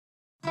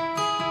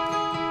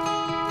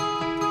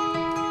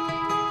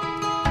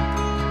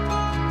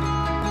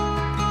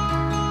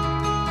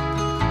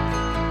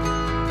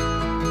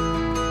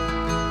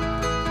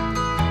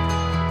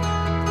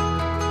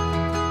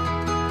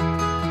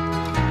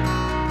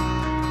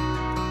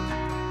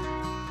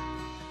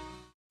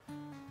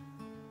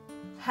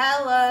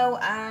Hello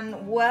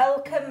and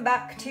welcome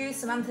back to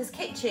Samantha's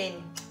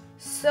Kitchen.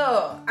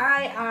 So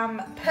I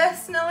am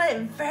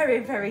personally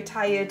very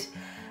tired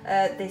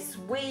this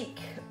week.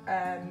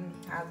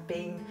 I've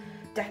been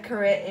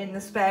decorating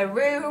the spare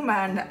room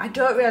and I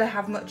don't really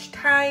have much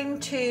time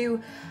to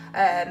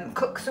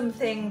cook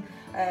something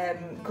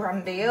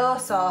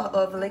grandiose or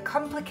overly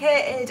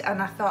complicated,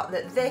 and I thought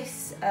that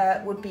this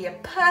would be a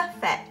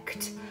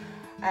perfect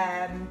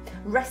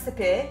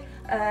recipe.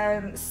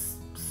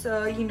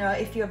 So, you know,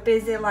 if you're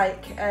busy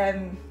like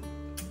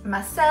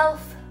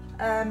myself,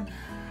 I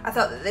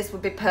thought that this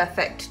would be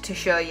perfect to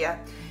show you.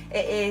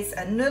 It is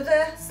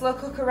another slow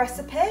cooker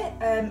recipe.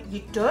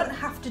 You don't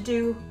have to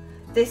do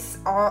this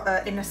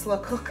in a slow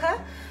cooker,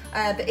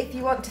 but if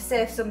you want to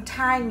save some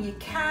time, you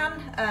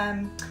can.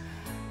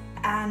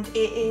 And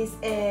it is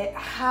a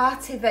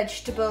hearty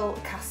vegetable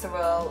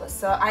casserole.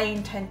 So I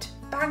intend to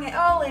bang it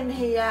all in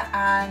here,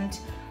 and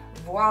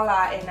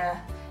voila,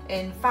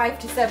 in 5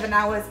 to 7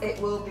 hours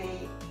it will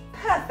be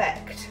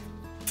perfect.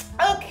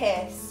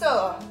 Okay,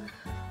 so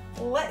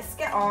let's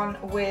get on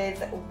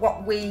with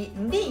what we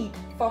need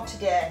for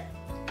today.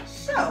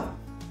 So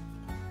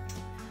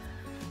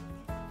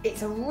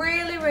it's a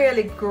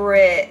really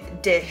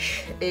great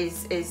dish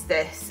is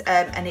this,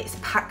 and it's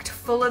packed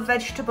full of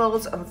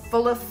vegetables and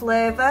full of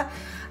flavour.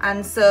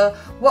 And so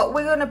what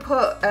we're going to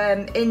put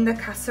in the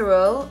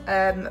casserole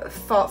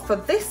for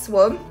this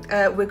one,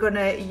 we're going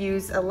to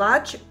use a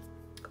large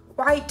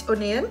white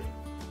onion,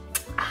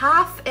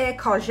 half a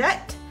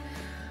courgette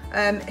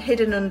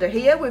hidden under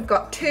here. We've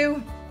got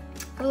 2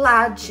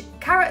 large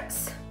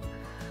carrots,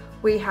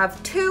 we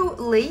have 2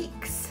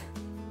 leeks,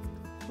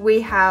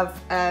 we have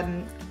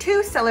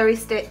 2 celery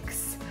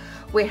sticks,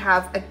 we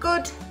have a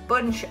good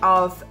bunch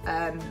of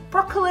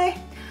broccoli,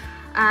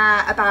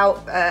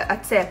 about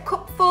I'd say a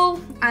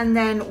cupful, and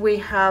then we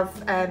have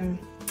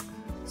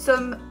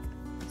some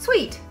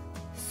sweet.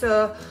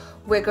 So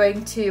we're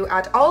going to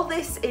add all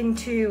this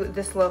into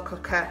the slow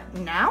cooker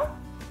now.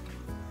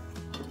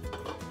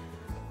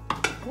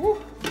 Ooh,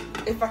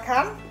 if I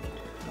can,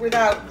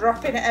 without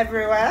dropping it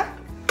everywhere.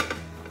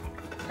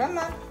 Come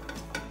on.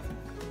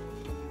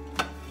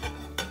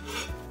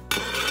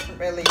 Can't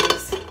really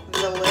use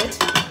the lid,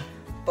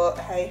 but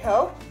hey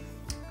ho.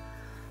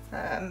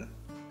 And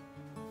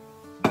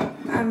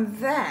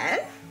then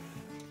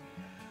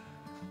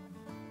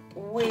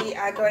we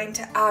are going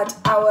to add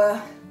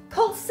our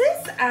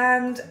pulses,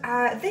 and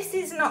this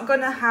is not going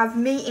to have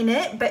meat in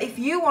it, but if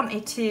you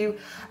wanted to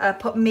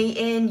put meat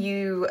in,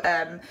 you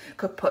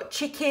could put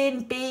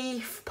chicken,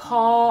 beef,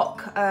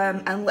 pork,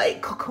 and let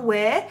it cook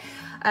away.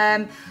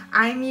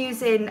 I'm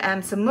using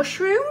some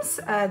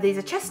mushrooms. These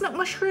are chestnut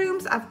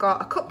mushrooms. I've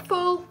got a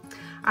cupful.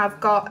 I've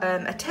got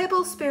a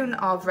tablespoon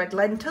of red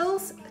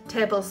lentils, a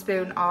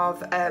tablespoon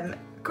of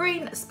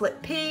green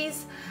split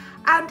peas,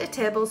 and a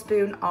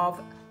tablespoon of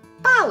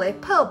barley,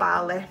 pearl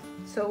barley.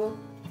 So we'll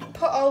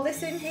put all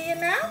this in here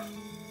now,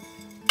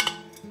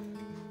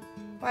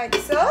 like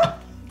so.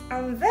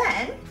 And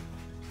then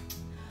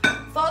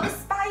for the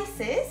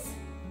spices,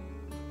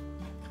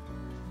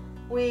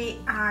 we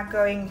are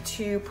going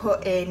to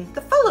put in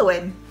the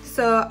following.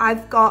 So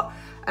I've got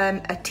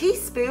a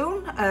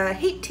teaspoon, a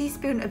heaped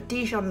teaspoon of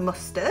Dijon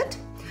mustard.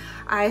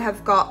 I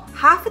have got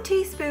half a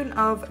teaspoon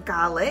of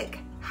garlic,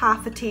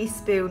 half a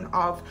teaspoon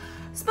of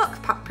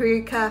smoked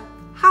paprika,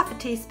 half a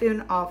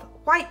teaspoon of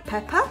white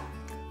pepper.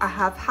 I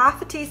have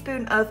half a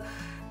teaspoon of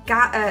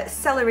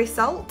celery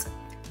salt,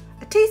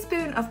 a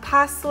teaspoon of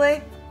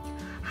parsley,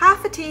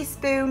 half a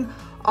teaspoon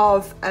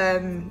of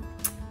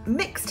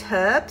mixed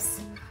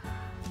herbs,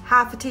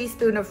 half a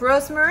teaspoon of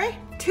rosemary,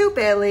 2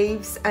 bay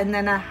leaves, and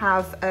then I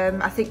have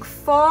I think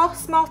 4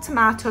 small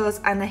tomatoes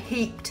and a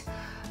heaped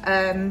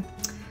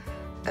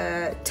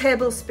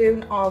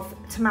tablespoon of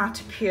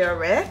tomato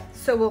puree.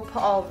 So we'll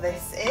put all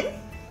this in.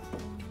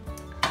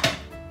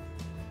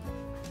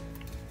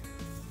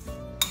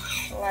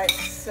 Like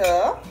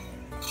so,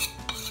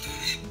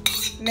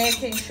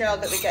 making sure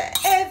that we get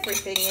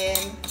everything in,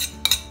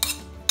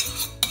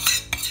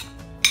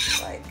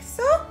 like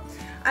so.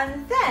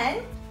 And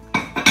then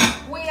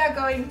we are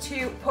going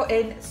to put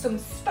in some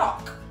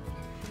stock.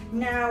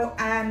 Now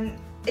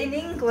in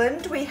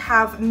England we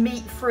have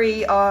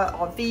meat-free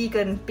or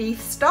vegan beef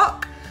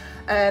stock,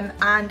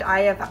 and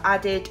I have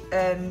added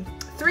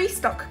 3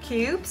 stock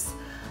cubes,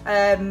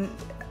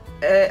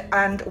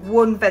 and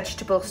 1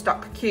 vegetable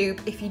stock cube.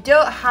 If you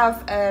don't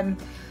have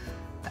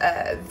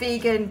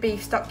vegan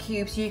beef stock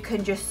cubes, you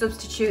can just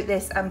substitute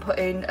this and put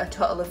in a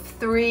total of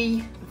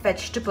 3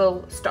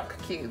 vegetable stock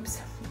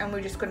cubes. And we're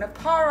just going to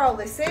pour all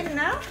this in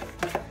now,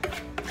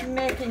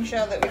 making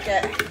sure that we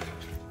get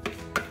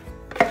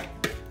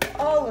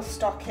all the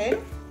stock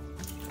in,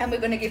 and we're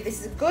going to give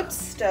this a good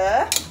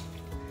stir.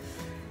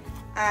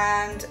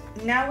 And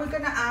now we're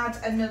going to add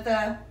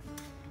another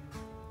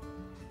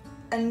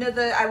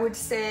I would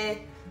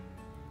say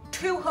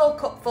 2 whole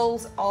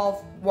cupfuls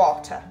of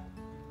water.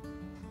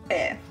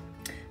 Okay.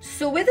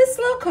 So with a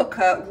slow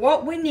cooker,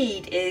 what we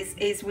need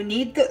is we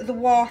need the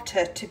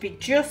water to be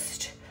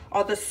just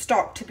or the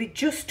stock to be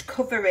just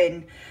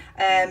covering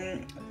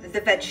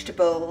the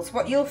vegetables.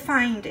 What you'll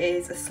find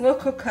is a slow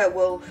cooker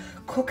will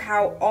cook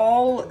out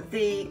all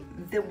the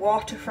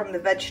water from the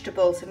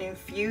vegetables and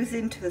infuse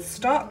into the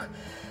stock.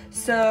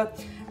 So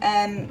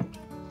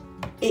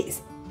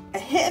it's a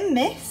hit and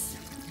miss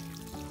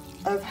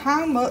of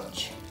how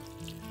much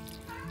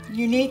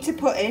you need to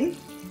put in,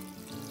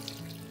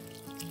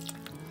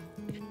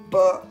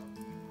 but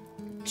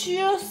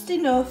just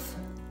enough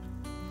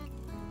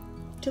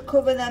to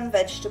cover them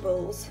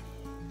vegetables,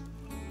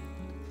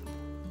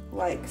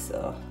 like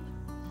so.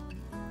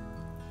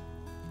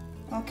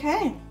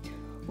 Okay,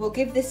 we'll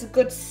give this a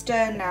good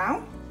stir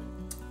now,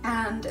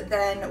 and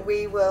then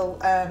we will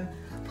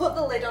put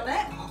the lid on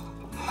it.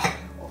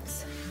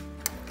 Oops.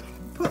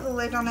 Put the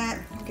lid on it,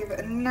 give it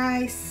a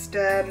nice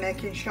stir,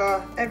 making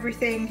sure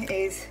everything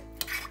is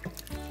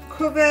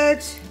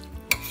covered,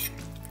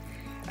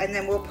 and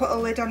then we'll put a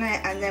lid on it,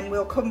 and then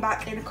we'll come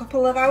back in a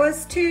couple of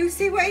hours to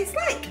see what it's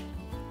like.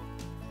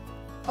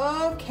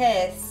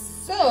 Okay,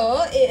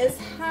 so it has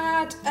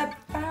had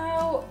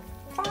about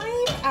 5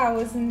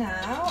 hours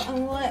now,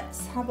 and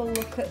let's have a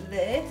look at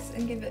this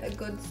and give it a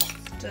good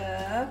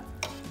stir.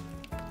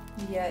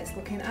 Yeah, it's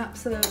looking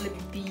absolutely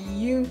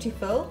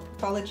beautiful.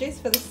 Apologies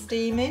for the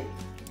steaming.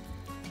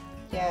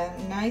 Yeah,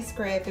 nice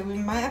gravy. We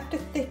might have to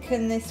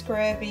thicken this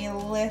gravy a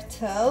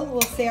little.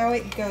 We'll see how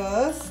it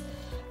goes.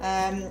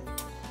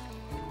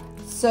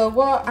 So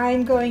what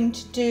I'm going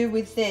to do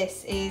with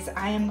this is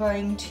I am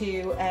going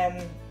to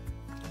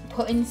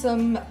put in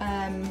some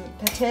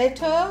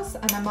potatoes,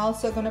 and I'm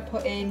also going to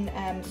put in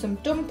some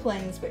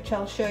dumplings, which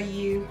I'll show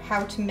you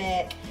how to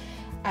make.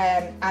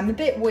 I'm a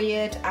bit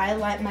weird. I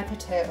like my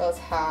potatoes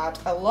hard.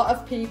 A lot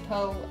of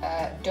people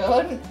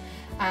don't,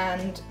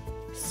 and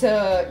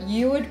so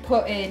you would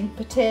put in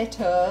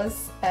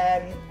potatoes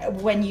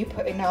when you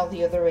put in all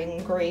the other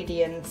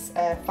ingredients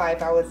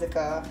 5 hours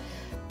ago.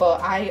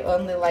 But I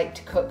only like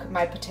to cook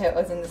my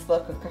potatoes in the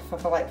slow cooker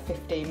for like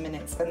 15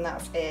 minutes, and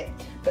that's it.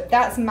 But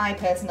that's my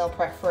personal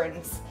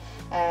preference.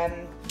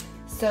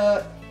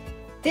 So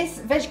this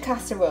veg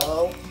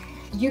casserole,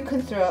 you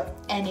can throw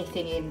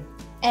anything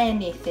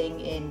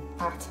in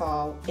at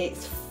all.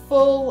 It's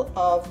full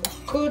of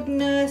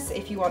goodness.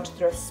 If you want to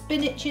throw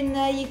spinach in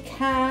there, you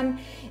can.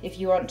 If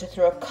you want to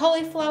throw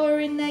cauliflower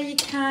in there, you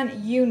can.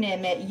 You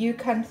name it, you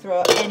can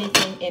throw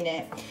anything in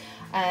it.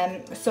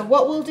 So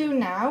what we'll do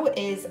now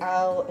is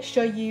I'll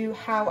show you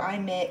how I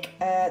make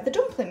the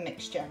dumpling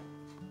mixture.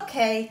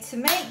 Okay, to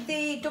make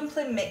the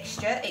dumpling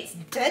mixture, it's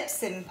dead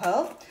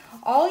simple.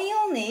 All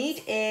you'll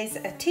need is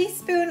a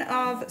teaspoon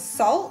of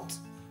salt.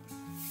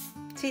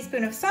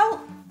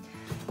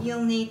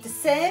 You'll need the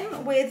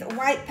same with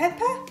white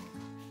pepper.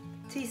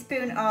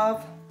 Teaspoon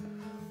of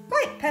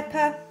white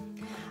pepper.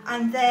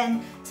 And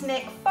then to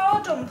make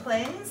 4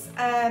 dumplings,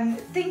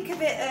 think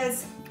of it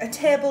as a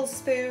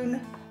tablespoon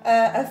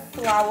of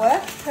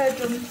flour per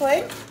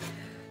dumpling.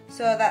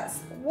 So that's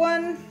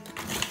 1,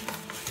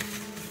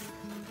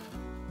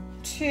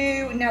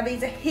 2, now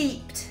these are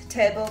heaped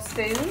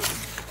tablespoons,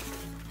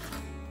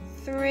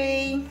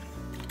 3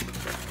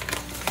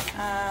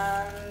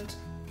 and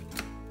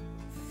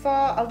 4.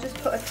 I'll just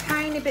put a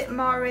tiny bit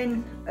more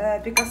in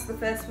because the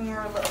first one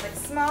were a little bit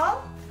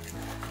small.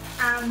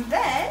 And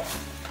then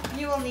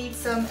you will need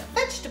some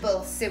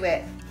vegetable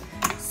suet.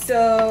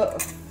 So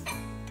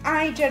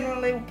I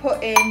generally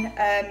put in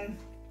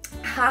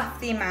half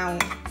the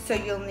amount, so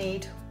you'll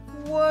need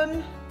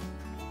 1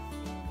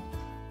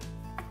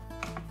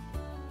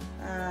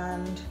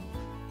 and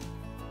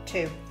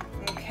 2.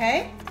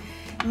 Okay,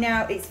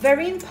 now it's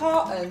very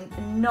important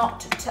not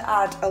to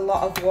add a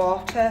lot of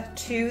water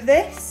to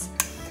this,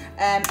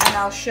 and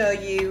I'll show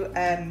you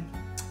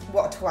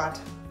what to add.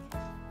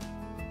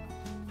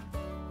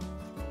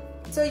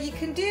 So you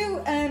can do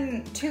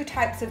 2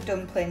 types of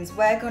dumplings.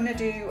 We're going to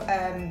do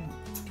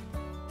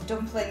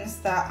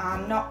dumplings that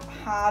are not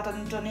hard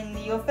and done in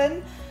the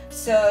oven.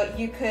 So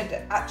you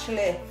could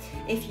actually,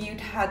 if you'd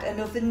had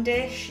an oven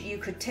dish, you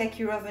could take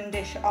your oven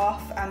dish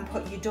off and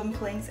put your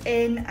dumplings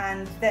in,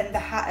 and then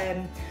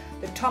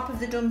the top of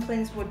the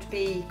dumplings would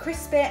be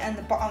crispy and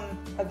the bottom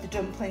of the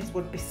dumplings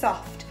would be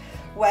soft.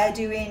 We're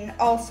doing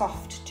all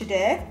soft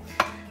today.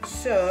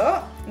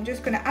 So I'm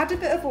just going to add a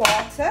bit of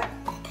water,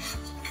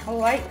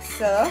 like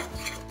so,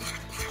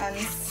 and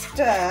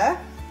stir,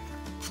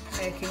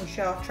 making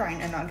sure, trying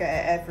to not get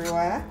it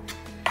everywhere.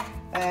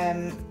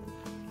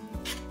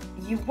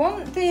 You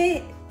want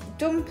the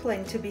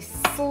dumpling to be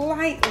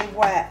slightly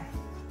wet,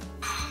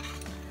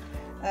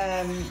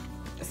 a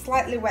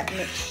slightly wet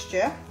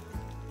mixture.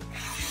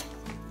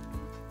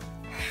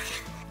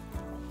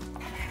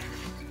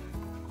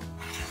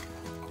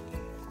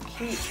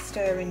 Keep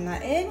stirring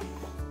that in,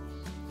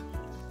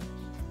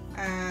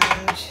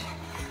 and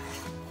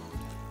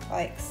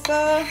like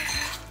so.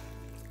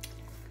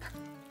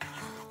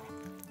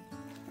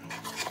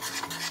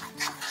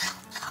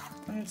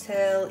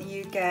 Until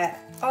you get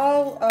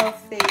all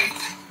of the...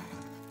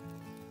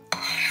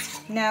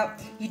 Now,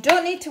 you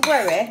don't need to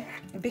worry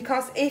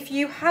because if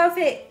you have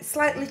it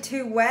slightly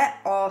too wet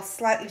or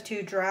slightly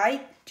too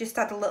dry, just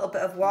add a little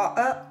bit of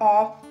water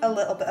or a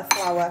little bit of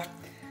flour.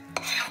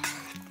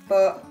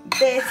 But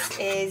this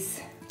is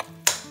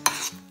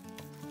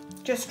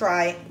just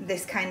right,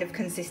 this kind of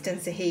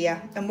consistency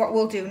here. And what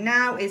we'll do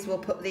now is we'll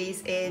put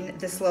these in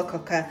the slow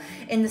cooker.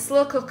 In the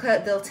slow cooker,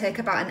 they'll take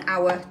about an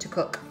hour to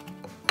cook.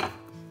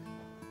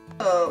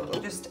 So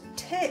we'll just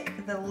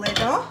take the lid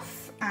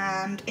off,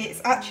 and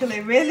it's actually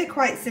really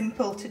quite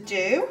simple to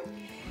do.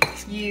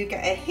 You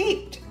get a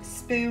heaped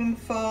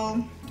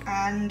spoonful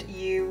and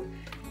you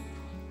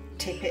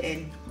tip it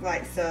in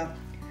like so.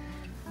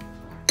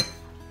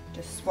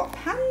 Just swap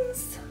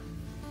hands,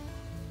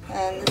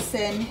 and the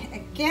same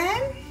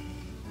again.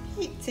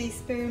 Heap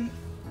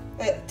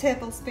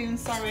tablespoon,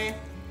 sorry,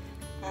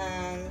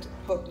 and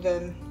put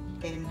them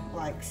in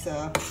like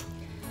so.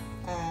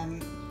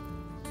 And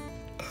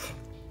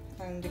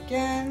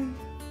again.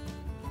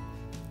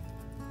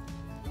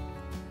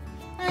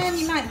 And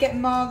you might get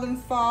more than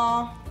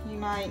 4, you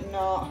might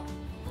not.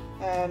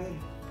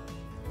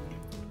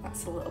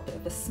 That's a little bit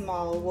of a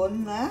small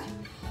one there,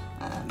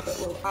 but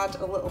we'll add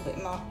a little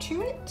bit more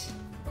to it.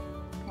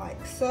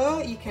 Like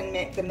so. You can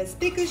make them as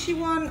big as you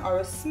want or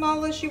as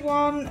small as you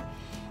want.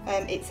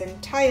 It's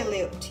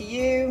entirely up to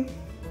you.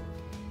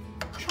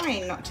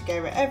 Trying not to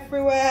get it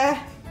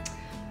everywhere.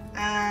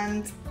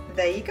 And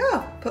there you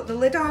go. Put the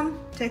lid on,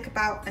 take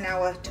about an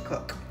hour to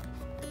cook.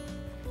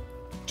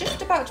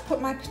 Just about to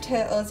put my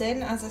potatoes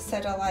in. As I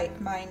said, I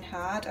like mine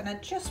hard, and I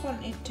just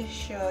wanted to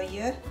show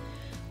you.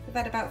 We've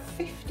had about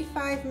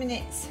 55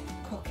 minutes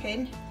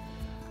cooking.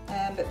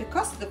 But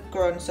because they've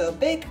grown so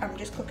big, I'm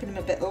just cooking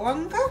them a bit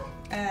longer.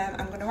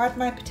 I'm going to add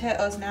my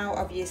potatoes now.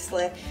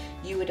 Obviously,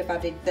 you would have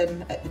added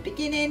them at the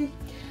beginning.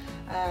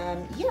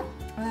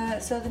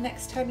 So the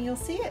next time you'll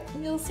see it,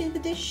 you'll see the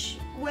dish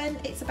when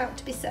it's about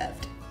to be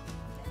served.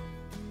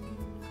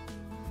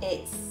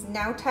 It's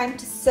now time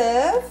to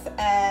serve.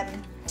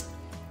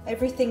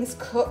 Everything's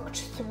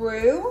cooked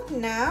through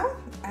now,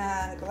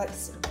 and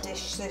let's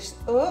dish this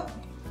up.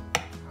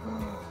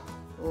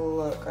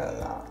 Look at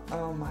that.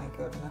 Oh my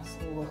goodness,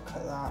 look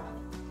at that.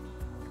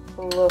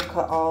 Look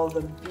at all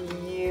the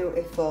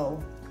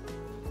beautiful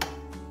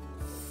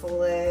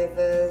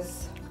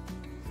flavours.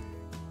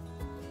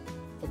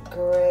 The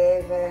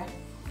gravy.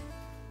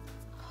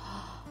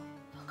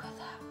 Look at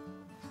that.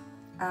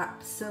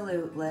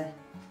 Absolutely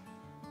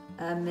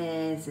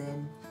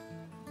amazing.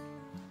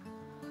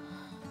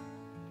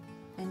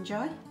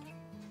 Enjoy.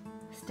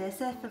 Stay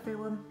safe,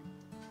 everyone.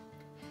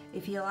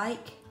 If you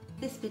like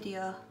this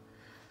video,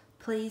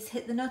 please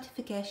hit the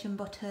notification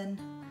button,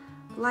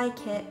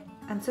 like it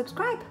and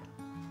subscribe,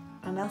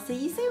 and I'll see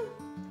you soon.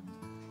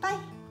 Bye.